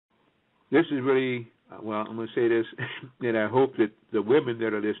this is really, well, I'm going to say this, and I hope that the women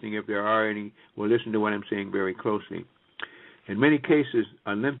that are listening, if there are any, will listen to what I'm saying very closely. In many cases,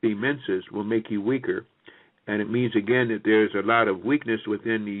 a lengthy menses will make you weaker, and it means, again, that there's a lot of weakness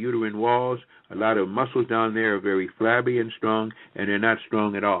within the uterine walls. A lot of muscles down there are very flabby and strong, and they're not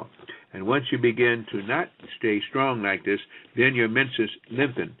strong at all. And once you begin to not stay strong like this, then your menses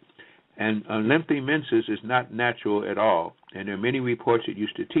lengthen. And a lengthy menses is not natural at all, and there are many reports that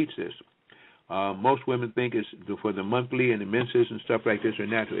used to teach this. Most women think it's for the monthly and the menses and stuff like this are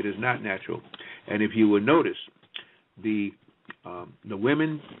natural. It is not natural. And if you will notice, the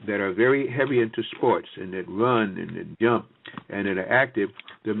women that are very heavy into sports and that run and that jump and that are active,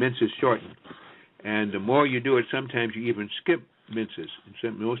 the menses shorten. And the more you do it, sometimes you even skip menses.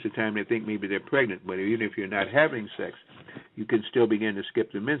 Most of the time they think maybe they're pregnant, but even if you're not having sex, you can still begin to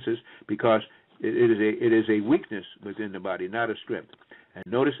skip the menses because it is a weakness within the body, not a strength. And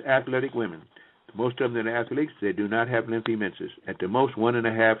notice athletic women. Most of them that are athletes, they do not have lengthy menses. At the most,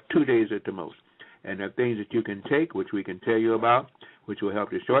 1.5, 2 days at the most. And there are things that you can take, which we can tell you about, which will help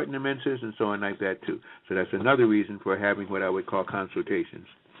to shorten the menses and so on like that too. So that's another reason for having what I would call consultations.